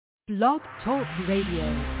Blog Talk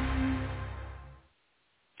Radio.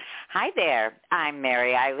 Hi there, I'm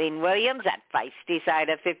Mary Eileen Williams at Feisty Side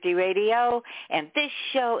of 50 Radio, and this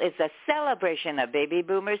show is a celebration of baby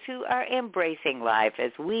boomers who are embracing life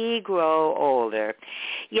as we grow older.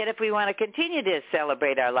 Yet if we want to continue to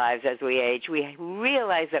celebrate our lives as we age, we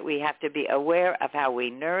realize that we have to be aware of how we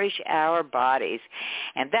nourish our bodies.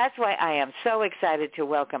 And that's why I am so excited to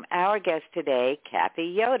welcome our guest today, Cathy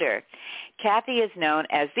Yoder. Cathy is known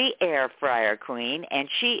as the Air Fryer Queen, and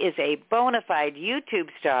she is a bona fide YouTube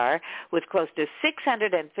star with close to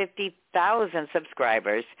 650,000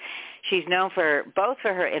 subscribers. She's known both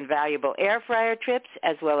for her invaluable air fryer trips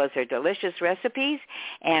as well as her delicious recipes,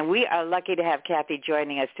 and we are lucky to have Cathy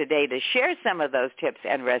joining us today to share some of those tips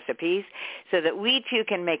and recipes so that we too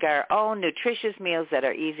can make our own nutritious meals that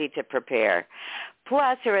are easy to prepare.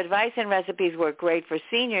 Plus, her advice and recipes work great for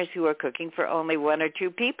seniors who are cooking for only one or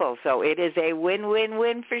two people, so it is a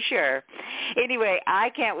win-win-win for sure. Anyway,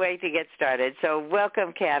 I can't wait to get started, so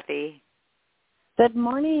welcome, Cathy. Good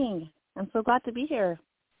morning. I'm so glad to be here.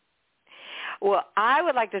 Well, I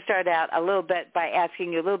would like to start out a little bit by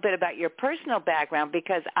asking you a little bit about your personal background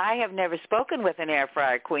because I have never spoken with an air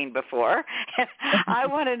fryer queen before. I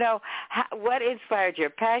want to know what inspired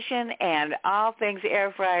your passion and all things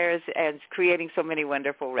air fryers and creating so many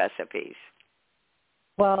wonderful recipes.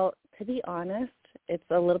 Well, to be honest, it's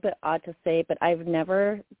a little bit odd to say, but I've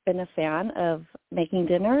never been a fan of making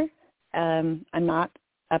dinner. I'm not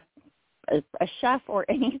a chef or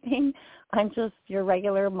anything. I'm just your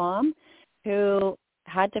regular mom who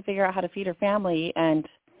had to figure out how to feed her family, and,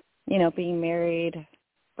 you know, being married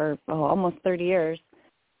for almost 30 years,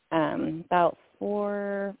 about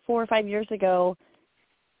four or 5 years ago,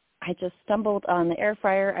 I just stumbled on the air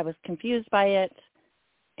fryer. I was confused by it.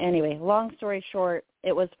 Anyway, long story short,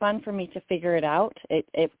 it was fun for me to figure it out.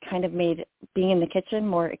 It kind of made being in the kitchen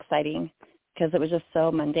more exciting because it was just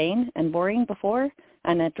so mundane and boring before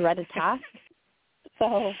and a dreaded task.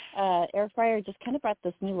 So air fryer just kind of brought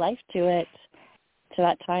this new life to it, to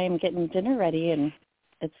that time getting dinner ready, and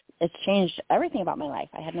it's changed everything about my life.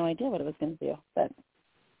 I had no idea what it was going to do. But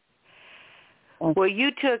well, you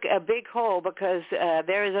took a big hole because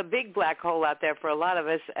there is a big black hole out there for a lot of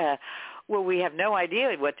us where we have no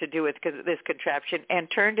idea what to do with this contraption and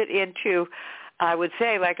turned it into, I would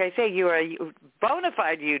say, like I say, you are a bona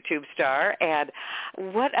fide YouTube star, and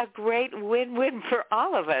what a great win-win for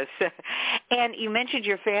all of us. And you mentioned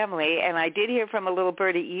your family, and I did hear from a little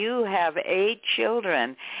birdie, you have 8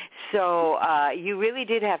 children. So you really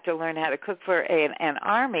did have to learn how to cook for an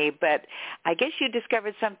army, but I guess you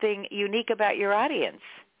discovered something unique about your audience.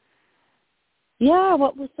 Yeah,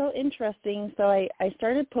 what was so interesting, so I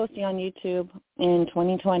started posting on YouTube in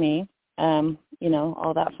 2020, you know,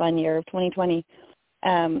 all that fun year of 2020.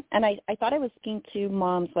 And I thought I was speaking to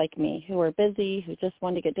moms like me who were busy, who just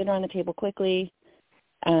wanted to get dinner on the table quickly,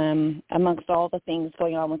 amongst all the things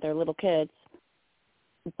going on with their little kids.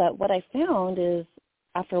 But what I found is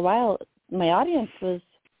after a while, my audience was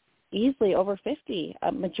easily over 50,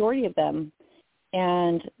 a majority of them.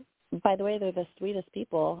 And by the way, they're the sweetest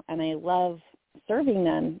people, and I love serving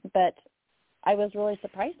them. But I was really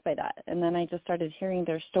surprised by that. And then I just started hearing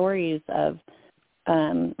their stories of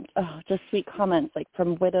just sweet comments, like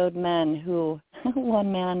from widowed men who,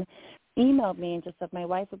 one man emailed me and just said, my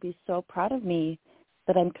wife would be so proud of me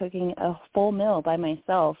that I'm cooking a full meal by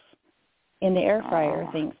myself in the air fryer,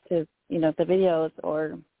 thanks to, you know, the videos,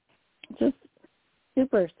 or just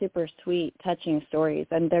super, super sweet, touching stories.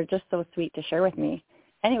 And they're just so sweet to share with me.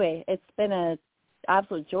 Anyway, it's been an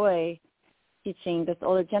absolute joy teaching this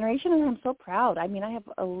older generation, and I'm so proud. I mean, I have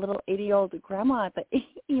a little 80-year-old grandma that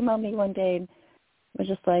emailed me one day and was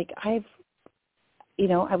just like, I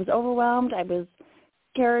was overwhelmed. I was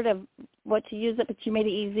scared of what to use it, but you made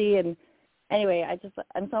it easy. And anyway,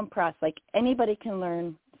 I'm so impressed. Like, anybody can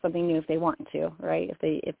learn something new if they want to, right? If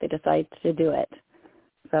they decide to do it.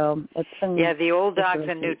 So it's been, yeah, the old dogs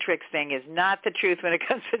and new tricks thing is not the truth when it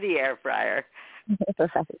comes to the air fryer.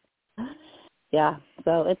 Right. Yeah,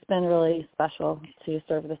 so it's been really special to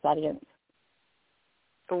serve this audience.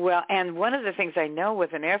 Well, and one of the things I know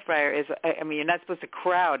with an air fryer is, I mean, you're not supposed to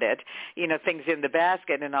crowd it, you know, things in the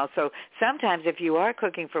basket. And also sometimes if you are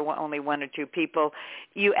cooking for only one or two people,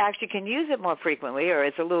 you actually can use it more frequently, or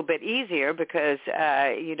it's a little bit easier because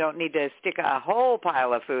you don't need to stick a whole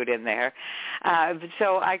pile of food in there.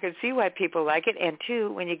 So I could see why people like it. And,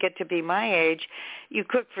 two, when you get to be my age, you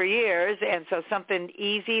cook for years, and so something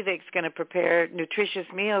easy that's going to prepare nutritious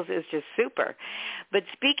meals is just super. But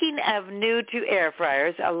speaking of new to air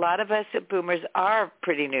fryers, a lot of us boomers are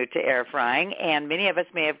pretty new to air frying, and many of us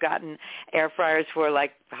may have gotten air fryers for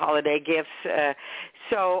like holiday gifts.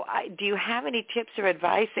 Do you have any tips or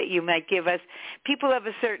advice that you might give us, people of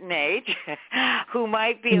a certain age who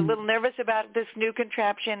might be a little nervous about this new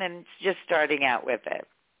contraption and just starting out with it?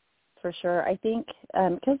 For sure. I think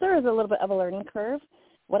because there is a little bit of a learning curve,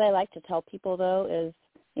 what I like to tell people, though, is,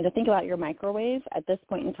 think about your microwave. At this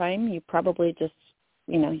point in time, you probably just,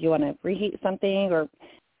 you want to reheat something, or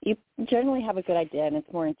you generally have a good idea and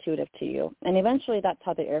it's more intuitive to you. And eventually that's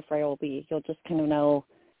how the air fryer will be. You'll just kind of know,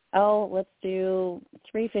 let's do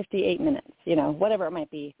 358 minutes, whatever it might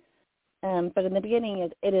be. But in the beginning,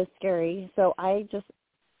 it is scary. So I just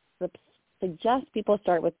suggest people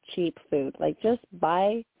start with cheap food. Like, just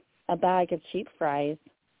buy a bag of cheap fries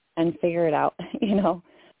and figure it out,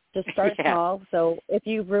 Just start small. So if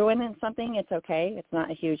you ruin something, it's okay. It's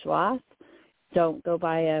not a huge loss. Don't go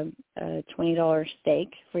buy a $20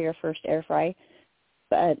 steak for your first air fry,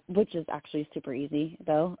 which is actually super easy,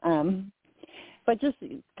 though. But just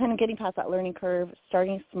kind of getting past that learning curve,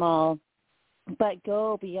 starting small, but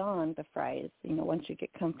go beyond the fries. Once you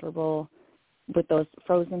get comfortable with those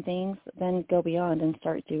frozen things, then go beyond and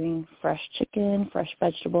start doing fresh chicken, fresh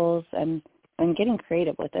vegetables, and getting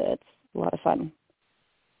creative with it. It's a lot of fun.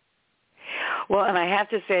 Well, and I have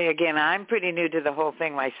to say, again, I'm pretty new to the whole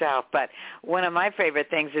thing myself, but one of my favorite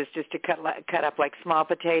things is just to cut up like small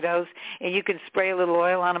potatoes, and you can spray a little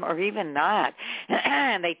oil on them or even not,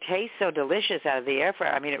 and they taste so delicious out of the air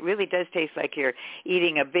fryer. I mean, it really does taste like you're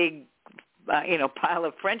eating a big pile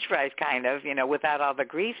of French fries kind of, without all the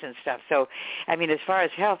grease and stuff. So, I mean, as far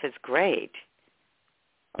as health, it's great.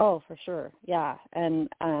 Oh, for sure. Yeah. And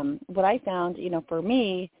what I found, for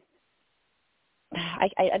me,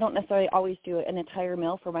 I don't necessarily always do an entire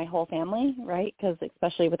meal for my whole family, right? Because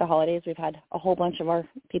especially with the holidays, we've had a whole bunch of our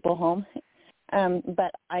people home.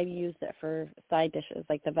 But I used it for side dishes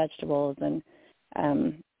like the vegetables. And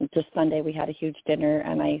just Sunday we had a huge dinner,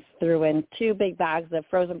 and I threw in 2 big bags of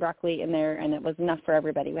frozen broccoli in there, and it was enough for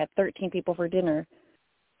everybody. We had 13 people for dinner.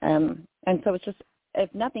 And so it's just,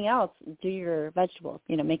 if nothing else, do your vegetables,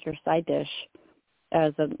 make your side dish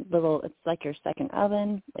as a little, it's like your second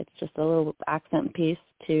oven. It's just a little accent piece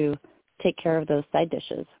to take care of those side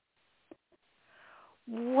dishes.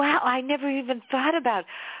 Wow, I never even thought about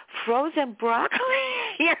frozen broccoli.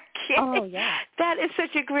 You're kidding. Oh, yeah. That is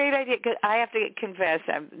such a great idea. 'Cause I have to confess,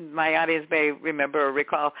 my audience may remember or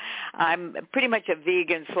recall, I'm pretty much a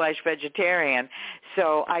vegan/vegetarian,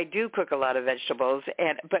 so I do cook a lot of vegetables.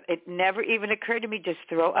 But it never even occurred to me just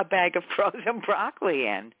throw a bag of frozen broccoli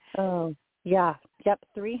in. Oh, yeah. Yep,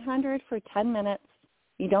 300 for 10 minutes.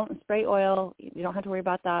 You don't spray oil. You don't have to worry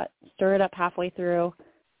about that. Stir it up halfway through,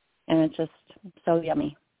 and it's just so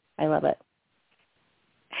yummy. I love it.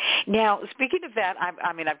 Now, speaking of that,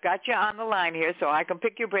 I've got you on the line here, so I can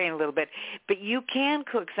pick your brain a little bit. But you can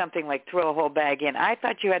cook something like throw a whole bag in. I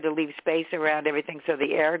thought you had to leave space around everything so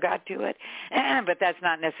the air got to it, but that's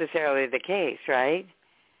not necessarily the case, right?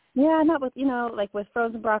 Yeah, not with, like with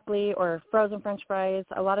frozen broccoli or frozen French fries,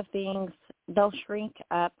 a lot of things, they'll shrink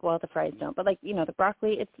up. Well, the fries don't. But, the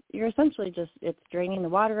broccoli, you're essentially just, it's draining the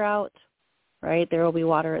water out, right? There will be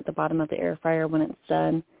water at the bottom of the air fryer when it's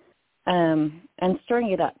done. And stirring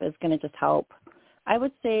it up is going to just help. I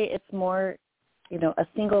would say it's more, a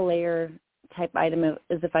single layer type item is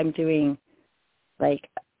if I'm doing,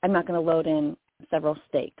 I'm not going to load in several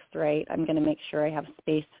steaks, right? I'm going to make sure I have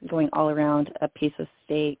space going all around a piece of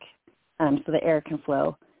steak so the air can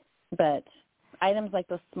flow. But items like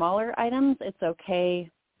those smaller items, it's okay.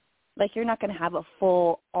 You're not going to have it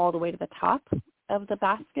full all the way to the top of the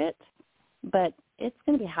basket, but it's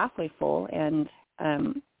going to be halfway full, and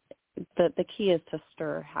the key is to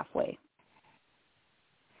stir halfway.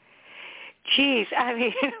 Geez,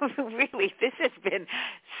 really, this has been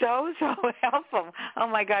so helpful. Oh,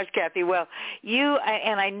 my gosh, Cathy. Well,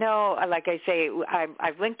 and I know, like I say,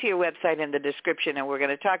 I've linked to your website in the description, and we're going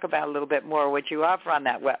to talk about a little bit more what you offer on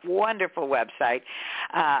that wonderful website.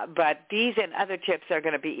 But these and other tips are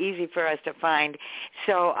going to be easy for us to find.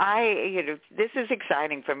 So this is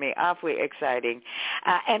exciting for me, awfully exciting.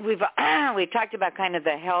 And we talked about kind of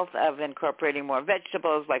the health of incorporating more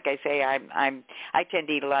vegetables. Like I say, I tend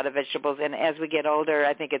to eat a lot of vegetables, and as we get older,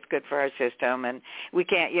 I think it's good for our system, and we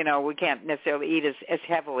can't necessarily eat as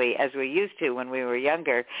heavily as we used to when we were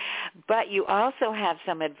younger. But you also have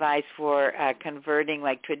some advice for converting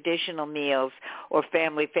traditional meals or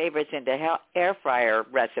family favorites into air fryer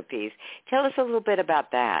recipes. Tell us a little bit about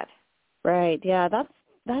that. Right. Yeah,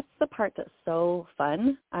 that's the part that's so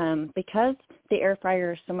fun because the air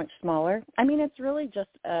fryer is so much smaller. It's really just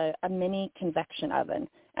a mini convection oven.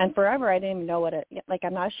 And forever, I didn't even know what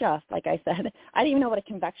I'm not a chef, like I said. I didn't even know what a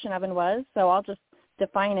convection oven was, so I'll just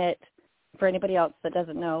define it for anybody else that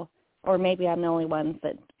doesn't know, or maybe I'm the only one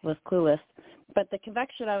that was clueless. But the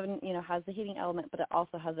convection oven, has the heating element, but it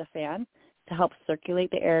also has a fan to help circulate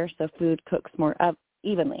the air so food cooks more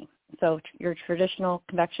evenly. So your traditional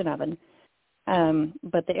convection oven.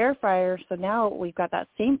 But the air fryer, so now we've got that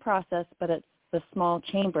same process, but it's the small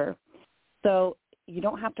chamber. So you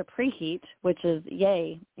don't have to preheat, which is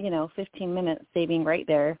yay, 15 minutes saving right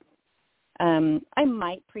there. I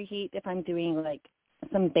might preheat if I'm doing like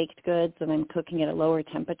some baked goods and I'm cooking at a lower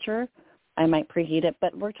temperature. I might preheat it,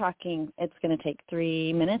 but we're talking it's going to take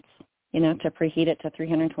 3 minutes, to preheat it to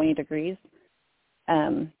 320 degrees.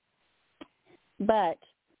 But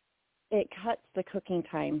it cuts the cooking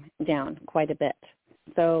time down quite a bit.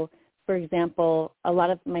 So, for example, a lot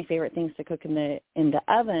of my favorite things to cook in the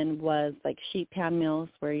oven was like sheet pan meals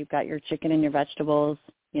where you've got your chicken and your vegetables,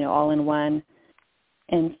 all in one.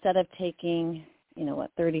 Instead of taking,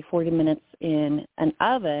 30, 40 minutes in an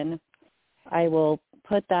oven, I will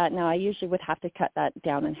put that. Now, I usually would have to cut that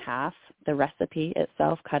down in half, the recipe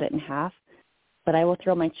itself, cut it in half. But I will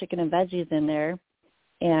throw my chicken and veggies in there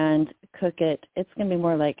and cook it. It's going to be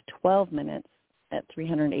more like 12 minutes at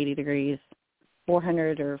 380 degrees,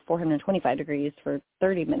 400 or 425 degrees for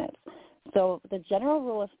 30 minutes. So the general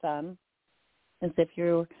rule of thumb is if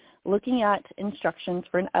you're looking at instructions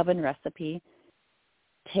for an oven recipe,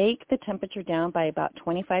 take the temperature down by about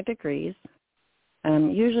 25 degrees.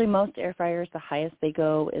 Usually most air fryers, the highest they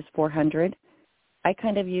go is 400. I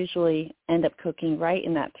kind of usually end up cooking right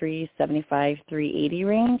in that 375, 380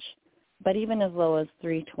 range, but even as low as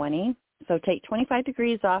 320. So take 25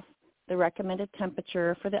 degrees off the recommended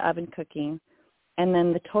temperature for the oven cooking, and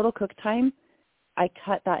then the total cook time, I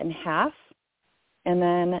cut that in half. And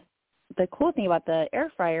then the cool thing about the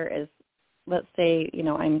air fryer is, let's say,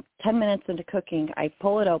 I'm 10 minutes into cooking, I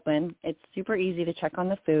pull it open. It's super easy to check on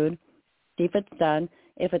the food, see if it's done.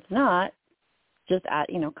 If it's not, just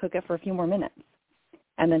cook it for a few more minutes.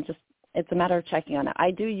 And then it's a matter of checking on it.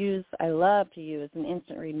 I love to use an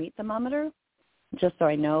instant read meat thermometer just so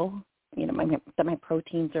I know, that my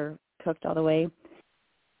proteins are cooked all the way.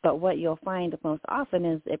 But what you'll find most often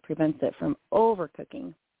is it prevents it from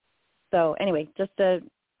overcooking. So anyway,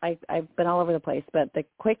 I've been all over the place, but the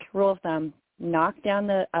quick rule of thumb, knock down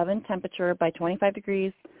the oven temperature by 25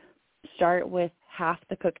 degrees, start with half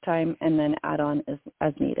the cook time, and then add on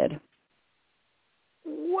as needed.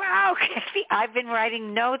 Wow, Cathy, I've been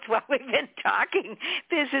writing notes while we've been talking.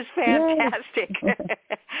 This is fantastic.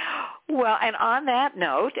 Well, and on that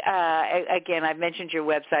note, again, I've mentioned your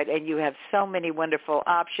website, and you have so many wonderful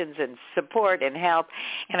options and support and help.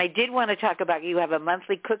 And I did want to talk about you have a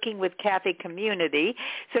monthly Cooking with Cathy community.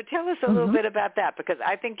 So tell us a little bit about that, because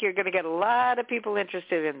I think you're going to get a lot of people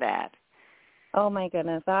interested in that. Oh, my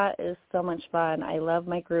goodness. That is so much fun. I love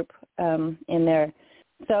my group in there.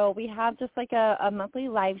 So we have just like a monthly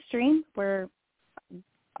live stream where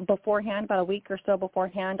beforehand, about a week or so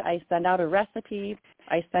beforehand, I send out a recipe.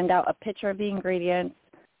 I send out a picture of the ingredients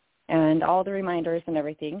and all the reminders and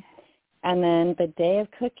everything. And then the day of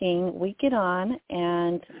cooking, we get on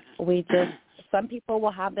and some people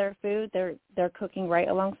will have their food. They're cooking right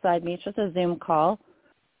alongside me. It's just a Zoom call.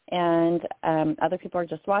 And other people are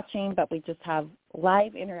just watching, but we just have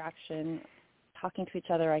live interaction, talking to each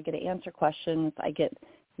other. I get to answer questions. I get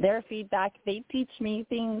their feedback. They teach me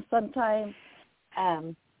things sometimes.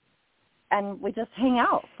 And we just hang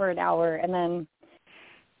out for an hour, and then,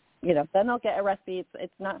 then they'll get a recipe.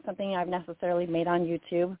 It's not something I've necessarily made on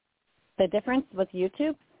YouTube. The difference with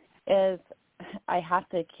YouTube is I have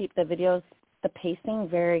to keep the videos, the pacing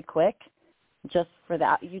very quick just for the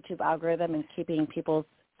YouTube algorithm and keeping people's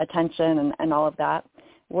attention and all of that.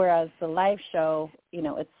 Whereas the live show,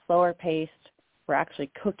 it's slower paced. We're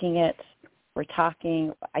actually cooking it. We're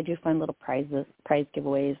talking. I do fun little prize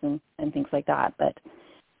giveaways and things like that. But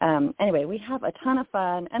anyway, we have a ton of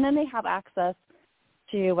fun. And then they have access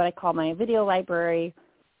to what I call my video library,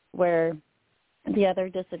 where the other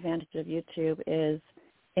disadvantage of YouTube is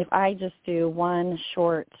if I just do one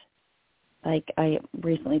short, like I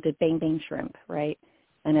recently did Bang Bang Shrimp, right?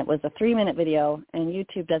 And it was a 3-minute video, and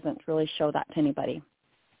YouTube doesn't really show that to anybody.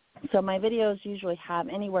 So my videos usually have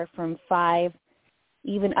anywhere from 5,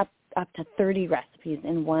 even up to 30 recipes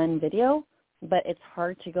in one video, but it's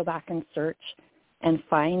hard to go back and search and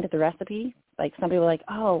find the recipe. Like some people are like,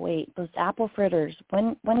 oh, wait, those apple fritters,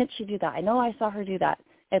 when did she do that? I know I saw her do that.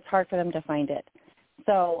 It's hard for them to find it.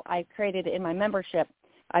 So I created in my membership,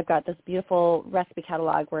 I've got this beautiful recipe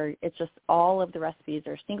catalog where it's just all of the recipes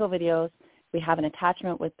are single videos. We have an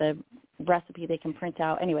attachment with the recipe they can print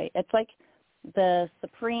out. Anyway, it's like the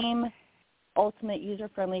supreme, ultimate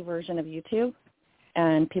user-friendly version of YouTube.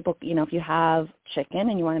 And people, if you have chicken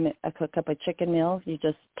and you want to cook up a chicken meal, you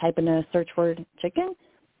just type in a search word chicken,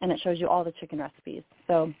 and it shows you all the chicken recipes.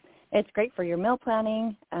 So it's great for your meal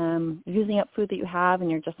planning, using up food that you have and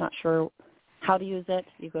you're just not sure how to use it.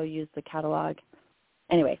 You go use the catalog.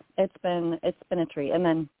 Anyway, it's been a treat. And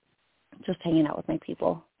then just hanging out with my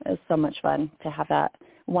people is so much fun to have that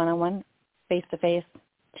one-on-one, face-to-face,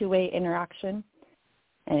 two-way interaction.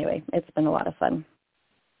 Anyway, it's been a lot of fun.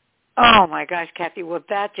 Oh, my gosh, Cathy. Well,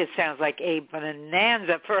 that just sounds like a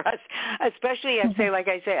bonanza for us, especially,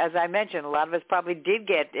 as I mentioned, a lot of us probably did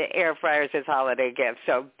get air fryers as holiday gifts.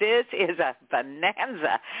 So this is a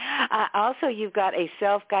bonanza. Also, you've got a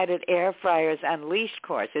self-guided Air Fryers Unleashed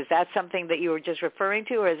course. Is that something that you were just referring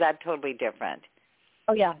to, or is that totally different?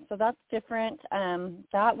 Oh, yeah. So that's different.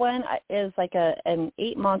 That one is like an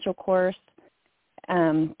 8-module course.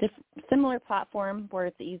 Similar platform where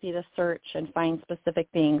it's easy to search and find specific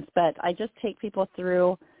things, but I just take people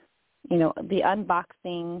through, the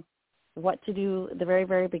unboxing, what to do at the very,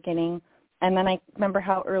 very beginning. And then I remember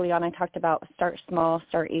how early on I talked about start small,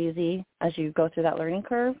 start easy as you go through that learning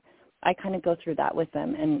curve. I kind of go through that with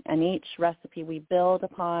them, and each recipe we build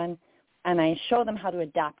upon, and I show them how to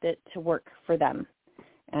adapt it to work for them.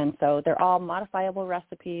 And so they're all modifiable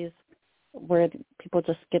recipes where people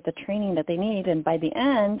just get the training that they need, and by the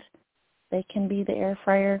end, they can be the air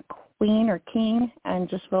fryer queen or king and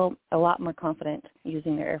just feel a lot more confident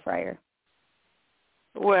using their air fryer.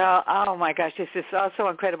 Well, oh my gosh, this is also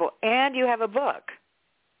incredible. And you have a book.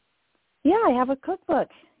 Yeah, I have a cookbook.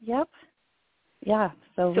 Yep. Yeah.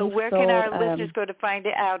 So where can our listeners go to find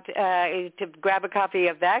out, to grab a copy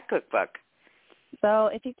of that cookbook? So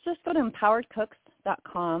if you just go to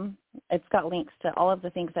empoweredcooks.com, it's got links to all of the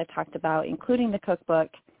things I talked about, including the cookbook.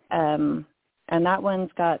 And that one's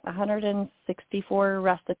got 164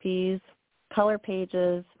 recipes, color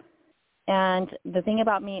pages. And the thing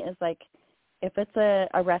about me is, like, if it's a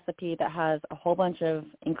recipe that has a whole bunch of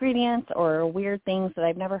ingredients or weird things that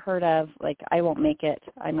I've never heard of, like, I won't make it.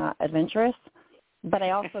 I'm not adventurous. But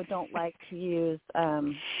I also don't like to use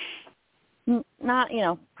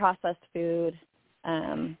processed food.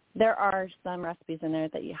 There are some recipes in there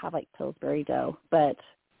that you have, like Pillsbury dough, but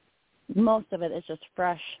most of it is just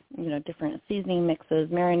fresh, different seasoning mixes,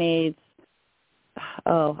 marinades,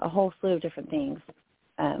 a whole slew of different things.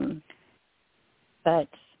 But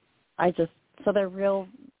so they're real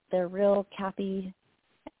Cathy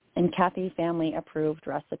and Cathy family approved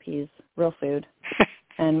recipes, real food.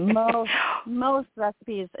 And most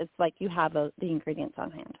recipes, it's like you have the ingredients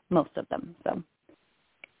on hand, most of them. So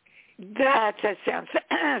that sounds,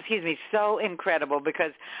 so incredible,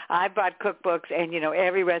 because I bought cookbooks and,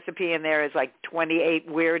 every recipe in there is like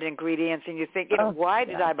 28 weird ingredients, and you think, why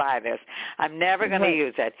did I buy this? I'm never going to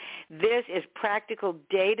use it. This is practical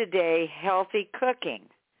day-to-day healthy cooking.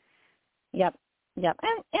 Yep.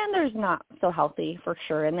 And there's not so healthy for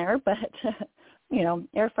sure in there, but,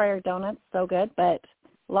 air fryer donuts, so good, but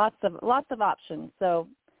lots of options. So,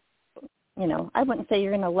 I wouldn't say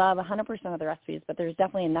you're going to love 100% of the recipes, but there's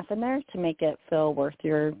definitely enough in there to make it feel worth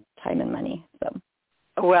your time and money. So.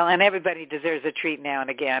 Well, and everybody deserves a treat now and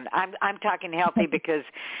again. I'm talking healthy because,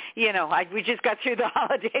 we just got through the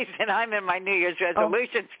holidays and I'm in my New Year's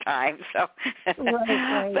resolutions time. So,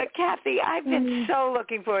 right. But Cathy, I've been so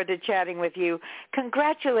looking forward to chatting with you.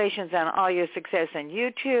 Congratulations on all your success on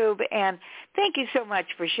YouTube, and thank you so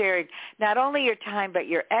much for sharing not only your time but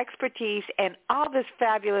your expertise and all this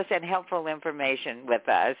fabulous and helpful information with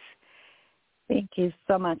us. Thank you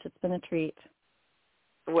so much. It's been a treat.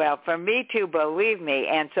 Well, for me too, believe me.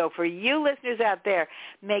 And so for you listeners out there,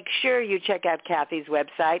 make sure you check out Cathy's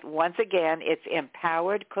website. Once again, it's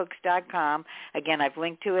empoweredcooks.com. Again, I've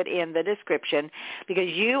linked to it in the description,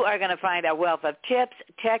 because you are going to find a wealth of tips,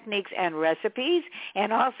 techniques, and recipes,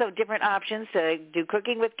 and also different options to do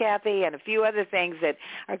cooking with Cathy and a few other things that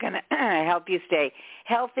are going to help you stay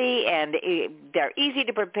healthy, and they're easy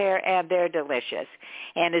to prepare, and they're delicious.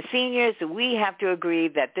 And as seniors, we have to agree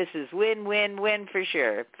that this is win-win-win for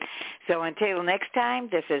sure. So until next time,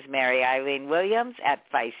 this is Mary Eileen Williams at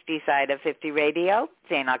Feisty Side of 50 Radio,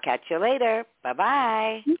 saying I'll catch you later.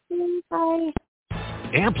 Bye-bye. Bye.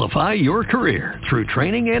 Amplify your career through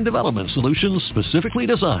training and development solutions specifically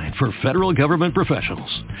designed for federal government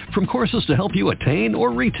professionals. From courses to help you attain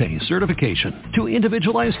or retain certification, to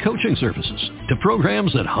individualized coaching services, to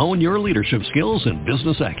programs that hone your leadership skills and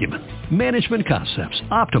business acumen, Management Concepts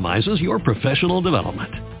optimizes your professional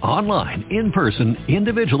development. Online, in person,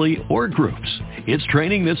 individually, or groups, it's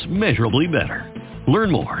training that's measurably better.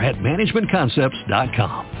 Learn more at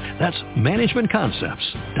managementconcepts.com. That's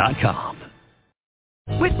managementconcepts.com.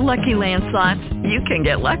 With Lucky Land Slots, you can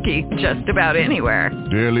get lucky just about anywhere.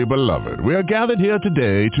 Dearly beloved, we are gathered here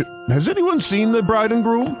today to... Has anyone seen the bride and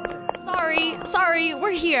groom? Sorry,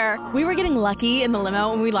 we're here. We were getting lucky in the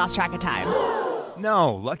limo and we lost track of time.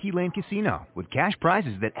 No, Lucky Land Casino, with cash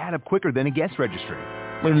prizes that add up quicker than a guest registry.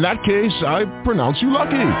 In that case, I pronounce you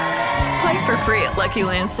lucky. Play for free at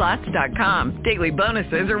LuckyLandSlots.com. Daily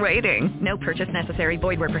bonuses are waiting. No purchase necessary.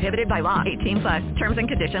 Void where prohibited by law. 18+. Terms and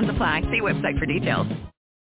conditions apply. See website for details.